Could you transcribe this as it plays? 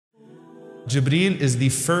Jibreel is the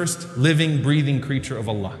first living, breathing creature of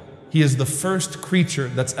Allah. He is the first creature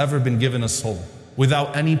that's ever been given a soul,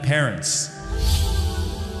 without any parents.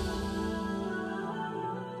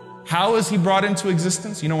 How is he brought into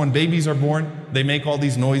existence? You know, when babies are born, they make all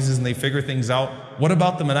these noises and they figure things out. What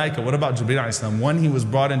about the Malaika? What about Jibreel alayhi salam? When he was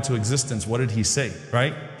brought into existence, what did he say,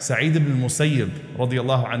 right? Sa'id ibn Musayyib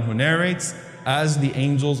radiallahu anhu narrates, as the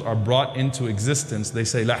angels are brought into existence, they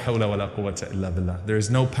say, La hawla wa la quwwata illa billah. There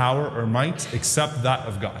is no power or might except that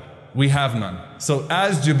of God. We have none. So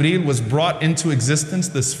as Jibreel was brought into existence,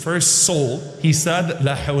 this first soul, he said,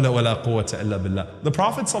 La hawla wa la quwwata illa billah. The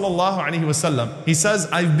Prophet sallallahu alaihi wasallam, he says,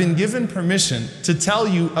 I've been given permission to tell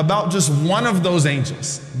you about just one of those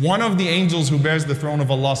angels. One of the angels who bears the throne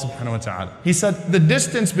of Allah subhanahu wa ta'ala. He said, the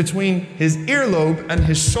distance between his earlobe and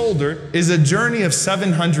his shoulder is a journey of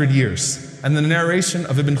 700 years. And the narration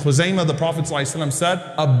of Ibn Khuzaymah, the Prophet ﷺ said,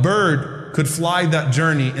 a bird could fly that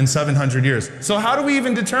journey in 700 years. So how do we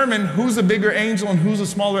even determine who's a bigger angel and who's a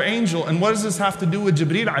smaller angel? And what does this have to do with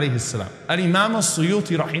Jibreel alayhi salam? Al-Imam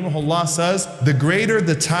al-Suyuti rahimahullah says, the greater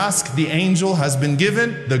the task the angel has been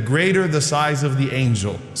given, the greater the size of the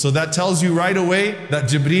angel. So that tells you right away that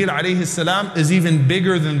Jibreel alayhi salam is even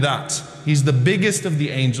bigger than that. He's the biggest of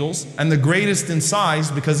the angels and the greatest in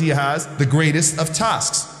size because he has the greatest of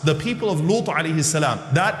tasks. The people of Lut alayhi salam,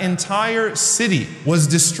 that entire city was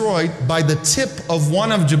destroyed by the tip of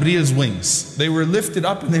one of Jibreel's wings. They were lifted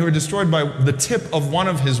up and they were destroyed by the tip of one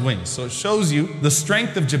of his wings. So it shows you the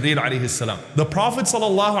strength of Jibreel alayhi salam. The Prophet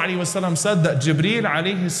sallallahu alaihi wasallam said that Jibreel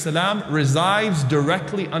alayhi salam resides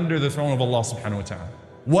directly under the throne of Allah subhanahu wa ta'ala.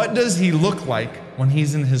 What does he look like when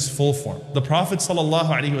he's in his full form? The Prophet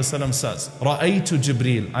ﷺ says, رَأَيْتُ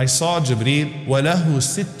Jibreel, I saw Jibreel, وَلَهُ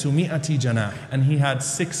سِتُّ مِئَةِ جَنَاحٍ, and he had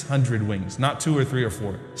 600 wings, not 2 or 3 or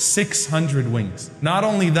 4, 600 wings. Not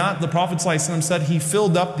only that, the Prophet ﷺ said he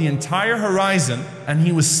filled up the entire horizon and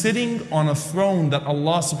he was sitting on a throne that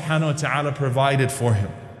Allah subhanahu wa ta'ala provided for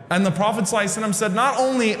him. And the Prophet ﷺ said, not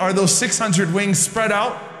only are those 600 wings spread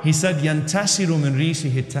out, he said, يَنْتَشِرُ مِنْ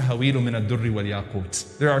رِيشِهِ التَّهَوِيلُ مِنَ الدُّرِّ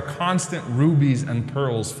وَالْيَاقُوتِ. There are constant rubies and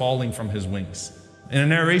pearls falling from his wings. In a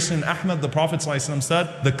narration in Ahmad, the Prophet ﷺ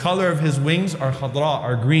said, the color of his wings are khadra,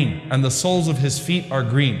 are green, and the soles of his feet are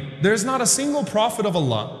green. There's not a single prophet of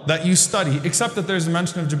Allah that you study except that there's a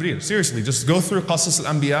mention of Jibreel. Seriously, just go through Qasas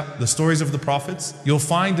al-Anbiya, the stories of the prophets. You'll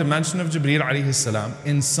find a mention of Jibreel alayhi salam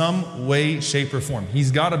in some way, shape, or form.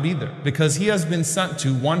 He's got to be there because he has been sent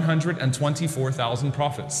to 124,000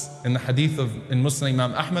 prophets. In the hadith in Muslim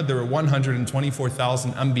Imam Ahmad, there were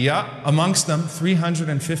 124,000 Anbiya. Amongst them,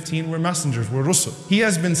 315 were messengers, were Rusul. He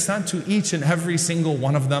has been sent to each and every single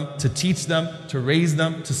one of them to teach them, to raise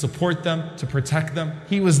them, to support them, to protect them.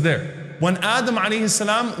 He was there. When Adam alayhi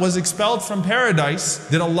salam was expelled from paradise,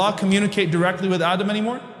 did Allah communicate directly with Adam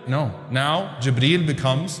anymore? No. Now Jibreel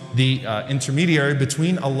becomes the intermediary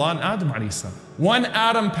between Allah and Adam alayhi salam. When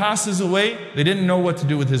Adam passes away, they didn't know what to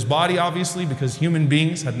do with his body, obviously, because human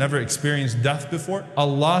beings had never experienced death before.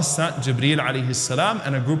 Allah sent Jibreel alayhi salam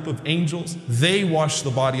and a group of angels. They washed the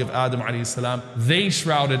body of Adam alayhi salam. They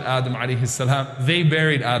shrouded Adam alayhi salam. They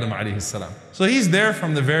buried Adam alayhi salam. So he's there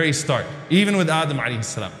from the very start, even with Adam alayhi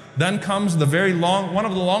salam. Then comes the very long, one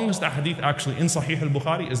of the longest hadith actually in Sahih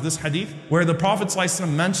al-Bukhari is this hadith where the Prophet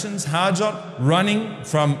ﷺ mentions Hajar running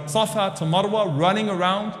from Safa to Marwa, running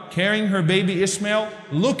around, carrying her baby Ishmael,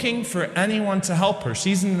 looking for anyone to help her.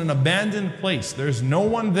 She's in an abandoned place. There's no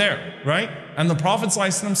one there, right? And the Prophet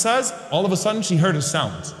ﷺ says, all of a sudden she heard a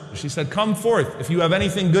sound. She said, come forth if you have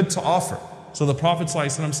anything good to offer. So the Prophet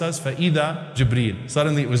ﷺ says, فَإِذَا Jibreel.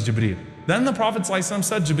 Suddenly it was Jibreel. Then the Prophet ﷺ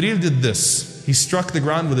said, Jibreel did this. He struck the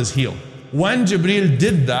ground with his heel. When Jibreel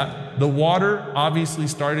did that, the water obviously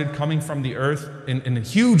started coming from the earth in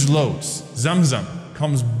huge loads. Zamzam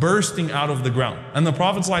comes bursting out of the ground. And the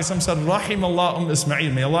Prophet ﷺ said, Rahim Allah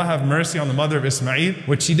Ismail. May Allah have mercy on the mother of Ismail.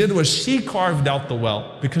 What she did was she carved out the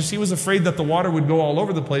well because she was afraid that the water would go all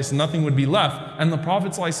over the place and nothing would be left. And the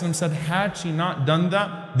Prophet ﷺ said, had she not done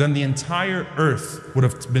that, then the entire earth would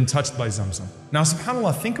have been touched by Zamzam. Now,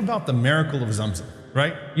 subhanAllah, think about the miracle of Zamzam,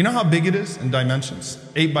 right? You know how big it is in dimensions?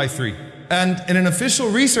 8 by 3. And in an official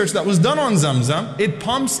research that was done on Zamzam, it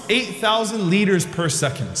pumps 8,000 liters per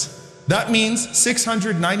second. That means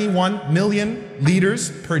 691 million liters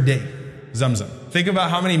per day, Zamzam. Think about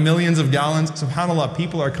how many millions of gallons, subhanAllah,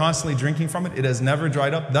 people are constantly drinking from it. It has never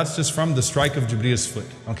dried up. That's just from the strike of Jibreel's foot,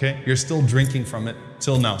 okay? You're still drinking from it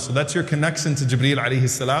till now. So that's your connection to Jibreel alayhi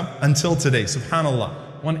salam until today, subhanAllah.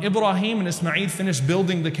 When Ibrahim and Ismail finished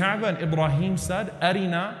building the Kaaba, and Ibrahim said,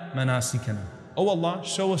 Arina manasikana. oh Allah,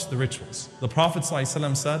 show us the rituals. The Prophet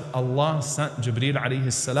ﷺ said, Allah sent Jibreel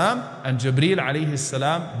alayhi salam, and Jibreel alayhi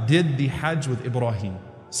salam did the Hajj with Ibrahim.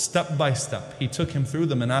 Step by step, he took him through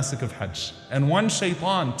the manasik of Hajj. And one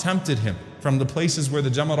shaitan tempted him from the places where the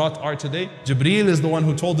Jamarat are today. Jibreel is the one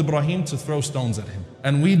who told Ibrahim to throw stones at him.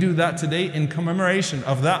 And we do that today in commemoration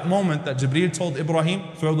of that moment that Jibreel told Ibrahim,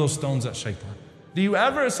 throw those stones at shaitan. Do you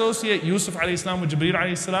ever associate Yusuf alayhi salam with Jibreel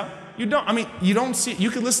alayhi salam? You don't, you don't see, you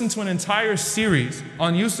could listen to an entire series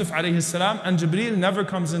on Yusuf alayhi salam and Jibreel never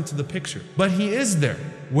comes into the picture. But he is there.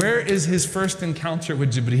 Where is his first encounter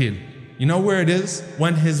with Jibreel? You know where it is?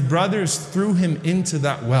 When his brothers threw him into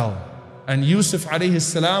that well. And Yusuf alayhi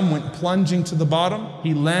salam went plunging to the bottom.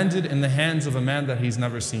 He landed in the hands of a man that he's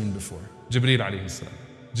never seen before. Jibreel alayhi salam.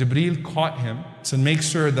 Jibreel caught him to make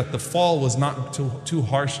sure that the fall was not too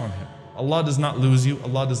harsh on him. Allah does not lose you.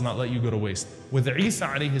 Allah does not let you go to waste. With Isa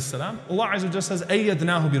alayhi salam, Allah Azza wa Jalla says,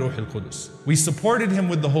 أَيَّدْنَاهُ بِرُوحِ الْقُدُسِ. We supported him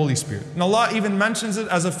with the Holy Spirit. And Allah even mentions it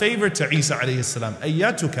as a favor to Isa alayhi salam.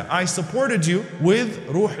 أَيَّتُكَ, I supported you with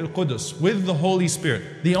Ruh al-Qudus, with the Holy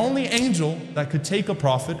Spirit. The only angel that could take a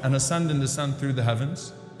prophet and ascend and descend through the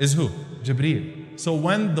heavens is who? Jibreel. So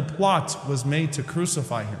when the plot was made to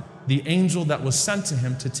crucify him, the angel that was sent to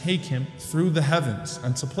him to take him through the heavens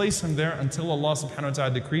and to place him there until Allah subhanahu wa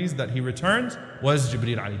ta'ala decrees that he returns was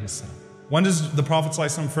Jibreel alayhi salam. When does the Prophet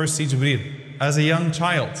ﷺ first see Jibreel? As a young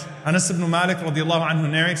child. Anas ibn Malik radiallahu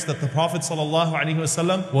anhu narrates that the Prophet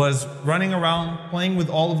ﷺ was running around playing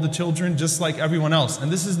with all of the children just like everyone else.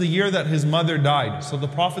 And this is the year that his mother died. So the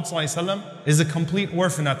Prophet ﷺ is a complete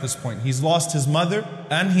orphan at this point. He's lost his mother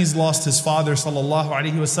and he's lost his father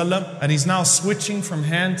ﷺ, and he's now switching from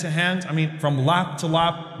hand to hand, from lap to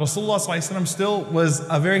lap. Rasulullah ﷺ still was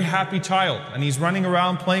a very happy child and he's running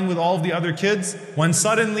around playing with all of the other kids when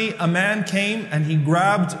suddenly a man came and he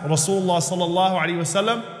grabbed Rasulullah ﷺ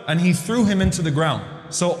and he threw him into the ground.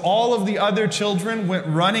 So all of the other children went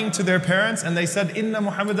running to their parents and they said, Inna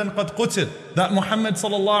Muhammadan qad qutil, that Muhammad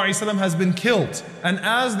ﷺ has been killed. And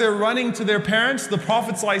as they're running to their parents, the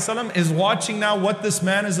Prophet ﷺ is watching now what this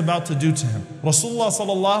man is about to do to him. Rasulullah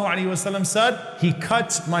ﷺ said, he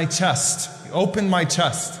cut my chest, he opened my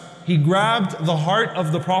chest. He grabbed the heart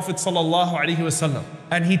of the Prophet ﷺ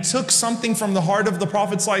and he took something from the heart of the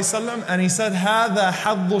Prophet ﷺ and he said, هَذَا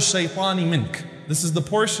حَظُّ الشَّيْطَانِ مِنْكَ. This is the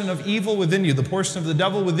portion of evil within you, the portion of the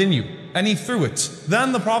devil within you. And he threw it.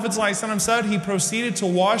 Then the Prophet ﷺ said, he proceeded to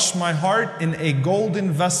wash my heart in a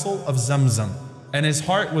golden vessel of Zamzam. And his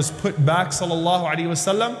heart was put back, sallallahu alaihi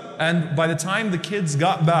wasallam. And by the time the kids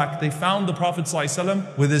got back, they found the Prophet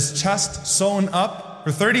ﷺ with his chest sewn up.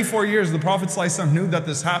 For 34 years, the Prophet ﷺ knew that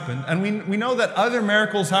this happened. And we know that other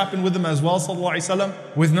miracles happened with him as well, sallallahu alaihi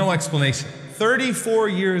wasallam, with no explanation. 34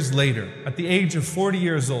 years later, at the age of 40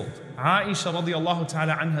 years old, Aisha radiallahu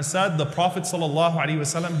ta'ala anha said, the Prophet sallallahu alaihi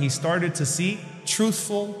wasallam, he started to see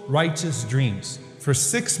truthful, righteous dreams. For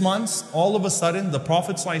 6 months, all of a sudden, the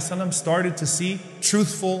Prophet ﷺ started to see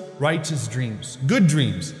truthful, righteous dreams. Good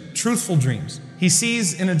dreams, truthful dreams. He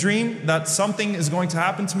sees in a dream that something is going to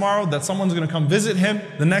happen tomorrow, that someone's going to come visit him.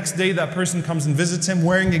 The next day, that person comes and visits him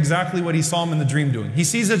wearing exactly what he saw him in the dream doing. He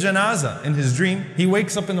sees a janazah in his dream. He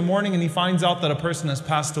wakes up in the morning and he finds out that a person has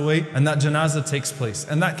passed away and that janazah takes place.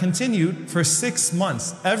 And that continued for 6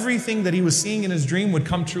 months. Everything that he was seeing in his dream would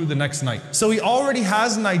come true the next night. So he already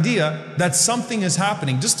has an idea that something is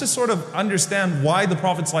happening. Just to sort of understand why the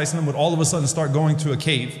Prophet ﷺ would all of a sudden start going to a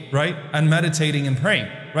cave, right? And meditating and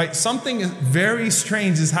praying. Right? Something is very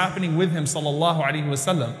strange is happening with him sallallahu alaihi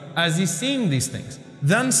wasallam as he's seeing these things.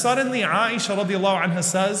 Then suddenly Aisha radiallahu anha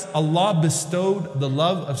says, Allah bestowed the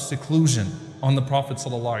love of seclusion on the Prophet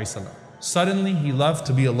sallallahu alaihi wasallam. Suddenly he loved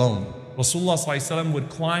to be alone. Rasulullah sallallahu alaihi wasallam would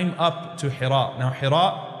climb up to Hira. Now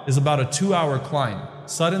Hira is about a 2-hour climb.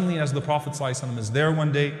 Suddenly as the Prophet sallallahu alaihi wasallam is there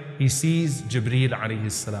one day, he sees Jibreel alayhi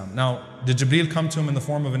salam. Now, did Jibreel come to him in the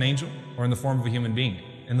form of an angel or in the form of a human being?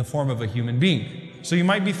 In the form of a human being. So you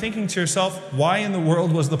might be thinking to yourself, why in the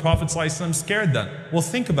world was the Prophet ﷺ scared then? Well,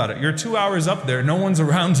 think about it. You're 2 hours up there, no one's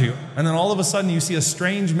around you, and then all of a sudden you see a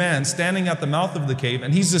strange man standing at the mouth of the cave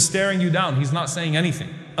and he's just staring you down. He's not saying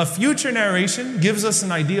anything. A future narration gives us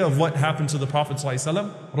an idea of what happened to the Prophet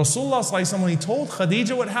ﷺ. Rasulullah ﷺ, when he told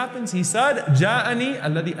Khadija what happens, he said, جَاءَنِي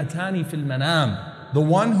الَّذِي أَتَانِي فِي الْمَنَامِ. The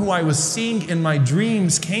one who I was seeing in my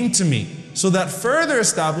dreams came to me. So that further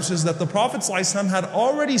establishes that the Prophet ﷺ had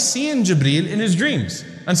already seen Jibreel in his dreams.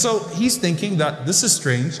 And so he's thinking that this is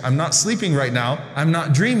strange, I'm not sleeping right now, I'm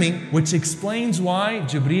not dreaming, which explains why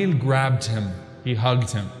Jibreel grabbed him, he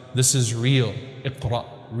hugged him. This is real. Iqra,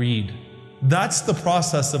 read. That's the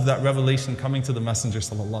process of that revelation coming to the Messenger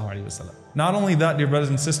sallallahu alaihi wasallam. Not only that, dear brothers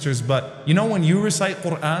and sisters, but you know when you recite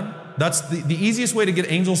Quran, That's the easiest way to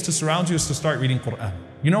get angels to surround you is to start reading Quran.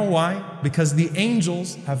 You know why? Because the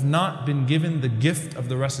angels have not been given the gift of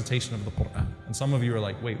the recitation of the Quran. And some of you are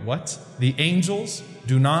like, wait, what? The angels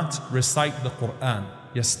do not recite the Quran.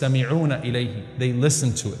 يَسْتَمِعُونَ إِلَيْهِ. They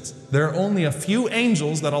listen to it. There are only a few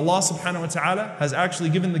angels that Allah subhanahu wa ta'ala has actually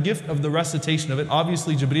given the gift of the recitation of it.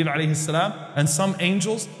 Obviously Jibreel alayhi salam and some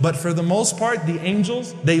angels, but for the most part the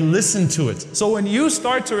angels, they listen to it. So when you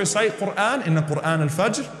start to recite Quran in the Quran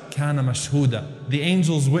al-Fajr, كَانَ مَشْهُودًا. The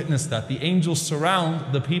angels witness that. The angels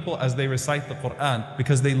surround the people as they recite the Quran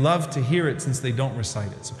because they love to hear it since they don't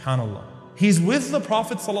recite it. SubhanAllah. He's with the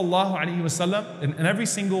Prophet ﷺ in every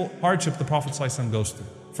single hardship the Prophet ﷺ goes through.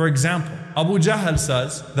 For example, Abu Jahl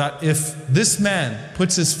says that if this man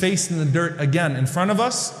puts his face in the dirt again in front of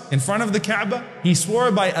us, in front of the Kaaba, he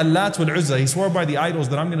swore by Allat wal Uzza, he swore by the idols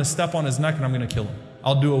that I'm going to step on his neck and I'm going to kill him.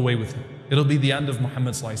 I'll do away with him. It'll be the end of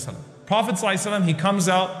Muhammad ﷺ. Prophet ﷺ, he comes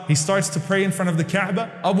out, he starts to pray in front of the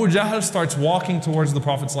Kaaba. Abu Jahl starts walking towards the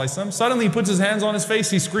Prophet ﷺ. Suddenly he puts his hands on his face,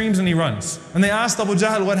 he screams and he runs. And they asked Abu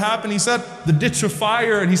Jahl what happened. He said, the ditch of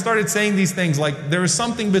fire. And he started saying these things like, there is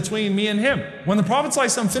something between me and him. When the Prophet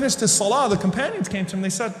ﷺ finished his salah, the companions came to him, they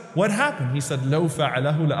said, what happened? He said, لَوْ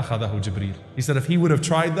فَعَلَهُ لَأَخَذَهُ Jibreel. He said, if he would have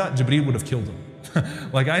tried that, Jibreel would have killed him.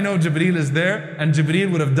 Like I know Jibreel is there and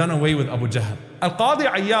Jibreel would have done away with Abu Jahl.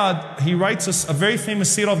 Al-Qadi Ayyad, he writes a very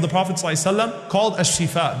famous seerah of the Prophet ﷺ called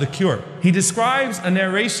Ash-Shifa, the cure. He describes a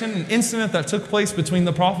narration, an incident that took place between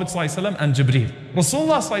the Prophet ﷺ and Jibreel.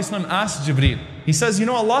 Rasulullah ﷺ asked Jibreel, he says, you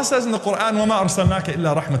know, Allah says in the Quran, وَمَا أَرْسَلْنَاكَ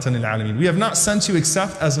إِلَّا رَحْمَةً لِلْعَالَمِينَ. We have not sent you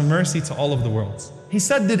except as a mercy to all of the worlds. He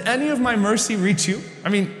said, did any of my mercy reach you? I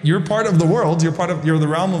mean, you're part of the world, you're the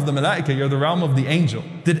realm of the malaika, you're the realm of the angel.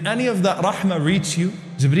 Did any of that rahmah reach you?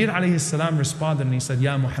 Jibreel alayhi salam responded and he said,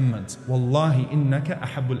 Ya Muhammad, Wallahi innaka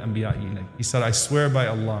ahabbul anbiya'i ilayk. He said, I swear by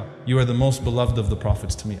Allah, you are the most beloved of the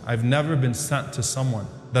prophets to me. I've never been sent to someone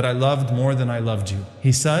that I loved more than I loved you.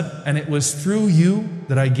 He said, and it was through you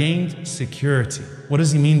that I gained security. What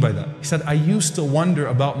does he mean by that? He said, I used to wonder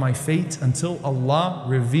about my fate until Allah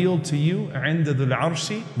revealed to you عند ذو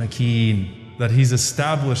العرش مكين, that he's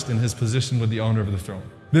established in his position with the owner of the throne.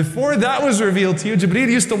 Before that was revealed to you, Jibreel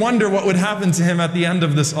used to wonder what would happen to him at the end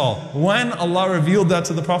of this all. When Allah revealed that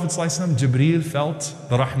to the Prophet ﷺ, Jibreel felt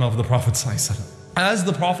the rahmah of the Prophet ﷺ. As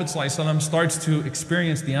the Prophet ﷺ starts to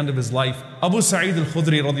experience the end of his life, Abu Sa'id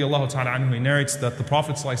al-Khudri radiallahu ta'ala anhu, he narrates that the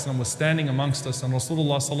Prophet ﷺ was standing amongst us and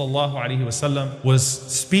Rasulullah sallallahu alayhi wasallam was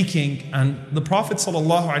speaking, and the Prophet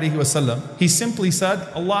sallallahu alayhi wasallam, he simply said,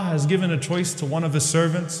 Allah has given a choice to one of his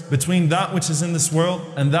servants between that which is in this world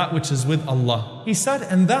and that which is with Allah. He said,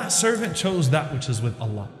 and that servant chose that which is with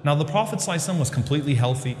Allah. Now the Prophet ﷺ was completely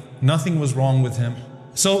healthy, nothing was wrong with him.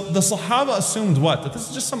 So the Sahaba assumed what? That this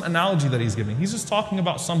is just some analogy that he's giving. He's just talking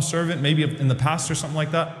about some servant, maybe in the past or something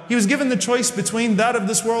like that. He was given the choice between that of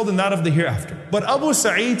this world and that of the hereafter. But Abu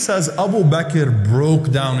Sa'id says Abu Bakr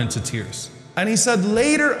broke down into tears. And he said,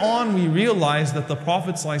 later on we realized that the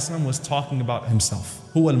Prophet ﷺ was talking about himself.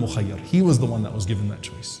 Huwa al-Mukhayyar. He was the one that was given that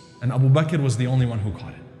choice. And Abu Bakr was the only one who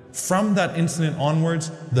caught it. From that incident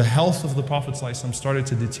onwards, the health of the Prophet ﷺ started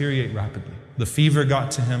to deteriorate rapidly. The fever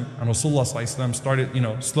got to him, and Rasulullah ﷺ started,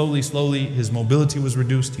 slowly, his mobility was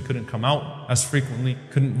reduced. He couldn't come out as frequently,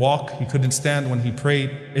 couldn't walk, he couldn't stand when he prayed.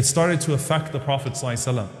 It started to affect the Prophet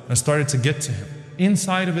ﷺ and started to get to him.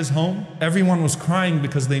 Inside of his home, everyone was crying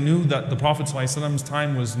because they knew that the Prophet ﷺ's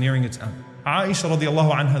time was nearing its end. Aisha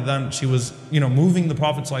radiallahu anha then, she was, moving the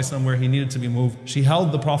Prophet ﷺ where he needed to be moved. She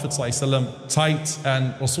held the Prophet ﷺ tight,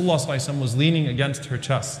 and Rasulullah ﷺ was leaning against her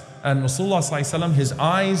chest. And Rasulullah ﷺ, his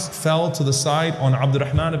eyes fell to the side on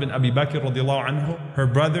Abdurrahman ibn Abi Bakr radiallahu anhu, her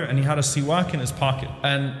brother, and he had a siwak in his pocket.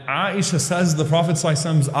 And Aisha says the Prophet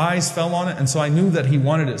ﷺ's eyes fell on it, and so I knew that he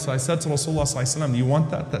wanted it. So I said to Rasulullah ﷺ, you want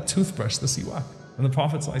that toothbrush, the siwak? And the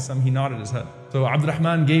Prophet ﷺ, he nodded his head. So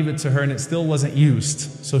Abdurrahman gave it to her and it still wasn't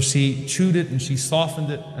used. So she chewed it and she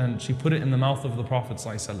softened it and she put it in the mouth of the Prophet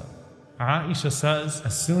ﷺ. Aisha says,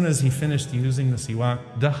 as soon as he finished using the siwak,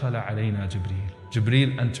 دَخَلَ عَلَيْنَا Jibreel.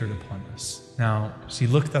 Jibreel entered upon us. Now, she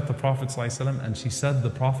looked at the Prophet ﷺ and she said the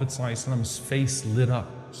Prophet ﷺ's face lit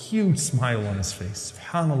up. Huge smile on his face.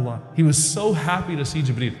 SubhanAllah. He was so happy to see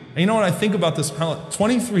Jibreel. And you know what I think about this?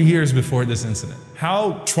 23 years before this incident,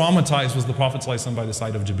 how traumatized was the Prophet ﷺ by the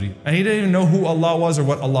sight of Jibreel? And he didn't even know who Allah was or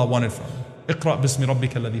what Allah wanted from him. اقرأ باسم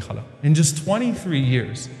ربك الذي خلق. In just 23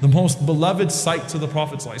 years, the most beloved sight to the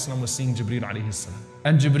Prophet ﷺ was seeing Jibreel alayhi salam.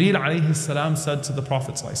 And Jibreel alayhi salam said to the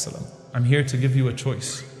Prophet ﷺ, I'm here to give you a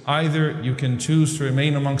choice. Either you can choose to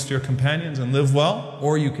remain amongst your companions and live well,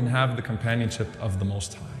 or you can have the companionship of the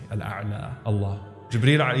Most High, Al-A'la, Allah.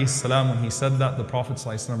 Jibreel alayhi salam, when he said that, the Prophet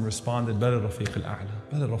ﷺ responded, Bal rafiq al-a'la,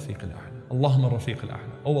 bal rafiq al-a'la, Allahumma rafiq al-a'la.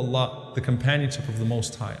 Oh Allah, the companionship of the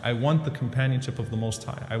Most High. I want the companionship of the Most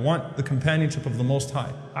High. I want the companionship of the Most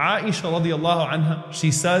High. Aisha radiallahu anha,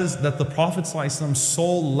 she says that the Prophet ﷺ's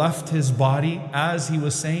soul left his body as he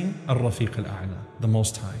was saying, Ar-Rafiq al-A'la, the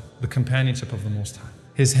Most High, the companionship of the Most High.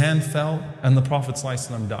 His hand fell and the Prophet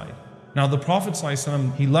ﷺ died. Now the Prophet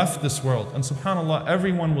ﷺ, he left this world, and subhanAllah,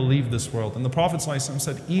 everyone will leave this world. And the Prophet ﷺ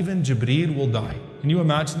said, even Jibreel will die. Can you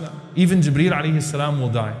imagine that? Even Jibreel alayhi salam will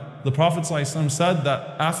die. The Prophet ﷺ said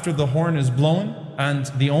that after the horn is blown, and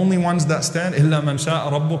the only ones that stand, إِلَّا مَنْ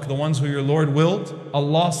شَاءَ رَبُّكَ, the ones who your Lord willed,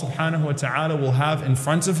 Allah subhanahu wa ta'ala will have in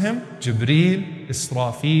front of him Jibreel,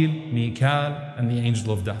 Israfil, Mikal, and the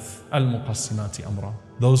angel of death. Al-Muqassimati amra.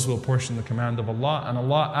 Those who apportion the command of Allah. And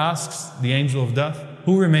Allah asks the angel of death,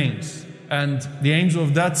 who remains? And the angel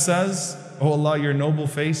of death says, Oh Allah, your noble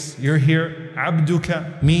face, you're here.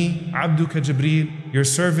 Abduka, me, Abduka Jibreel, your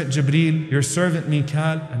servant Jibreel, your servant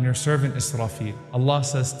Mikal, and your servant Israfil. Allah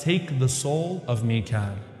says, take the soul of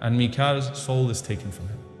Mikal. And Mikal's soul is taken from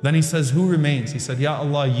him. Then he says, who remains? He said, Ya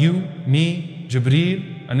Allah, you, me,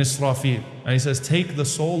 Jibreel, and Israfil. And he says, take the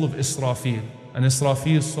soul of Israfil. And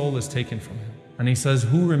Israfil's soul is taken from him. And he says,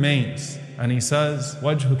 who remains? And he says,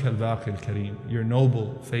 Wajhuka al-Baqi al-Kareem, your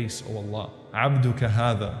noble face, O Allah. Abduka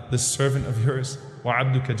hadha, this servant of yours, wa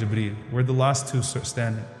Abduka Jibreel. We're the last two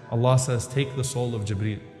standing. Allah says, take the soul of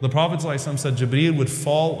Jibreel. The Prophet ﷺ said Jibreel would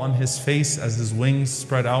fall on his face as his wings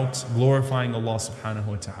spread out, glorifying Allah subhanahu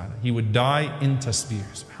wa ta'ala. He would die in tasbih,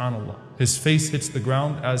 subhanallah. His face hits the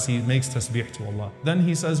ground as he makes tasbih to Allah. Then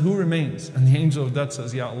he says, who remains? And the angel of death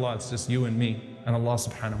says, Ya Allah, it's just you and me. And Allah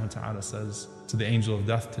subhanahu wa ta'ala says to the angel of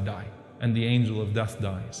death to die. And the angel of death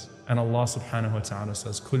dies. And Allah subhanahu wa ta'ala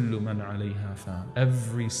says, كُلُّ مَنْ عَلَيْهَا فَانٍ.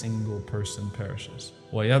 Every single person perishes.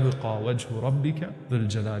 وَيَبْقَى وَجْهُ رَبِّكَ ذُو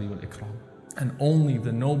الْجَلَالِ وَالْإِكْرَامِ. And only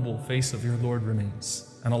the noble face of your Lord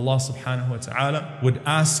remains. And Allah subhanahu wa ta'ala would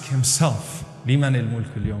ask himself, لِمَنِ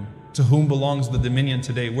الْمُلْكُ الْيَوْمِ. To whom belongs the dominion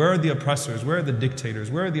today? Where are the oppressors? Where are the dictators?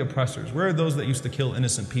 Where are the oppressors? Where are those that used to kill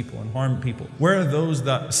innocent people and harm people? Where are those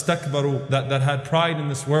that istakbaru, that had pride in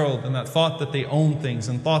this world and that thought that they owned things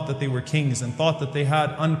and thought that they were kings and thought that they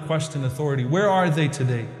had unquestioned authority? Where are they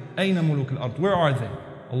today? أَيْنَ مُلُوكُ الْأَرْضِ. Where are they?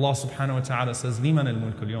 Allah subhanahu wa ta'ala says, لِمَنِ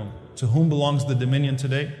الْمُلْكُ الْيَوْمِ. To whom belongs the dominion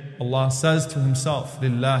today? Allah says to himself,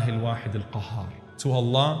 لِلَّهِ الْوَاحِدِ الْقَهَّارِ. To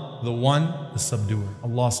Allah, the one, the subduer.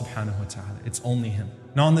 Allah subhanahu wa ta'ala. It's only him.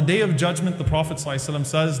 Now on the day of judgment, the Prophet ﷺ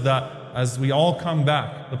says that as we all come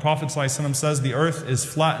back, the Prophet ﷺ says the earth is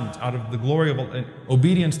flattened out of the glory of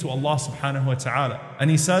obedience to Allah subhanahu wa ta'ala. And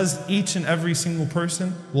he says each and every single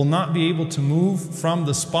person will not be able to move from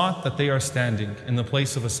the spot that they are standing in the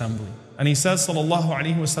place of assembly. And he says, sallallahu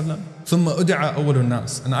alayhi wa sallam, ثُمَّ أُدْعَى أَوَّلُ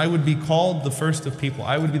النَّاسِ. And I would be called the first of people.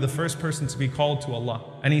 I would be the first person to be called to Allah.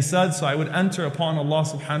 And he said, so I would enter upon Allah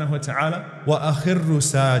subhanahu wa ta'ala, وَأَخِرُّ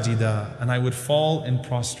سَاجِدًا. And I would fall in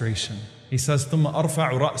prostration. He says, ثُمَّ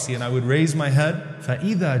أَرْفَعُ رَأْسِي. And I would raise my head,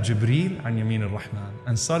 فَإِذَا جِبْرِيلٌ عَنْ يَمِينِ الرَّحْمَنِ.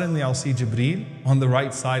 And suddenly I'll see Jibreel on the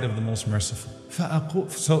right side of the most merciful.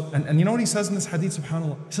 And you know what he says in this hadith,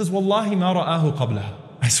 subhanAllah? He says, وَاللَّهِ مَا رَآهُ قَبْلَهَا.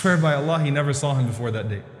 I swear by Allah, he never saw him before that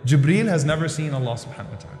day. Jibreel has never seen Allah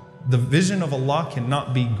subhanahu wa ta'ala. The vision of Allah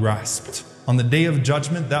cannot be grasped. On the day of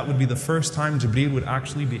judgment, that would be the first time Jibreel would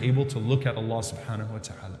actually be able to look at Allah subhanahu wa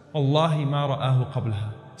ta'ala. Wallahi ma ra'ahu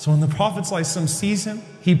qablaha. So when the Prophet ﷺ sees him,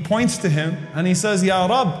 he points to him and he says, Ya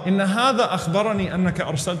Rab, inna hadha akhbarani annaka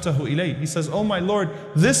arsaltahu ilayh. He says, oh my Lord,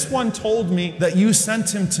 this one told me that you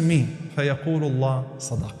sent him to me. فَيَقُولُ اللَّهُ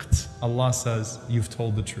صَدَقْتَ. Allah says, you've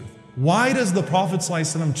told the truth. Why does the Prophet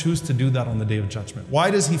ﷺ choose to do that on the Day of Judgment? Why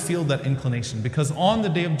does he feel that inclination? Because on the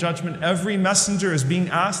Day of Judgment, every messenger is being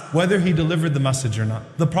asked whether he delivered the message or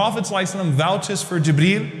not. The Prophet ﷺ vouches for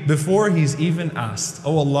Jibreel before he's even asked.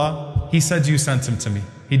 Oh Allah, he said you sent him to me.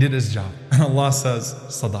 He did his job. And Allah says,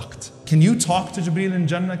 Sadaqt. Can you talk to Jibreel in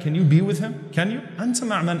Jannah? Can you be with him? Can you? Anta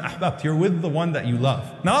ma'man ahbabt. You're with the one that you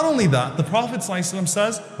love. Not only that, the Prophet ﷺ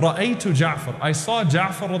says, Ra'aytu Ja'far. I saw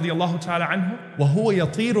Ja'far radiallahu ta'ala anhu, wa huwa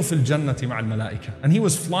yatiru fil jannati ma'al malaika. And he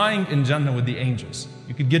was flying in Jannah with the angels.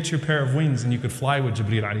 You could get your pair of wings and you could fly with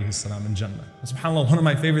Jibreel alayhi salam in Jannah. And subhanAllah, one of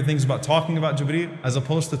my favorite things about talking about Jibreel, as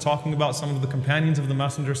opposed to talking about some of the companions of the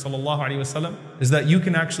Messenger sallallahu alayhi wasallam, is that you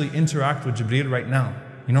can actually interact with Jibreel right now.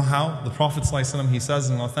 You know how? The Prophet ﷺ, he says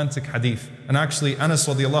in an authentic hadith, and actually Anas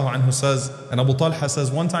radiallahu anhu says, and Abu Talha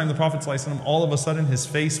says, one time the Prophet ﷺ, all of a sudden his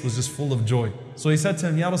face was just full of joy. So he said to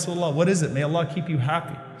him, Ya Rasulullah, what is it? May Allah keep you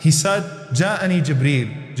happy. He said, Ja'ani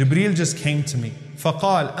Jibreel. Jibreel just came to me.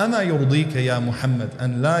 فقال أما يرضيك يا محمد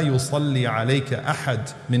أن لا يصلي عليك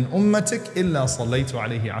أحد من أمتك إلا صليت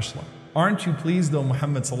عليه عشرة. Aren't you pleased, O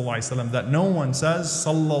Muhammad sallallahu alaihi wasallam, that no one says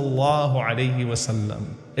sallallahu alaihi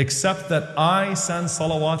wasallam except that I send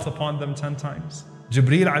salawat upon them 10 times?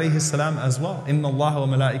 Jibreel alayhi salam as well. Inna Allah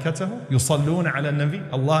wa malaikatahu yusalluna ala nabi.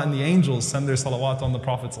 Allah and the angels send their salawat on the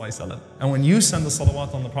Prophet sallallahu alaihi wasallam. And when you send the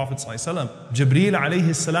salawat on the Prophet sallallahu alaihi wasallam, Jibreel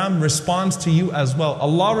alayhi salam responds to you as well.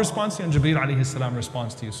 Allah responds to you and Jibreel alayhi salam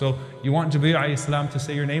responds to you. So you want Jibreel alayhi salam to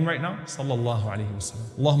say your name right now? Sallallahu alayhi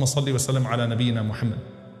wasallam. Allahumma salli wa sallam ala nabiyyina Muhammad.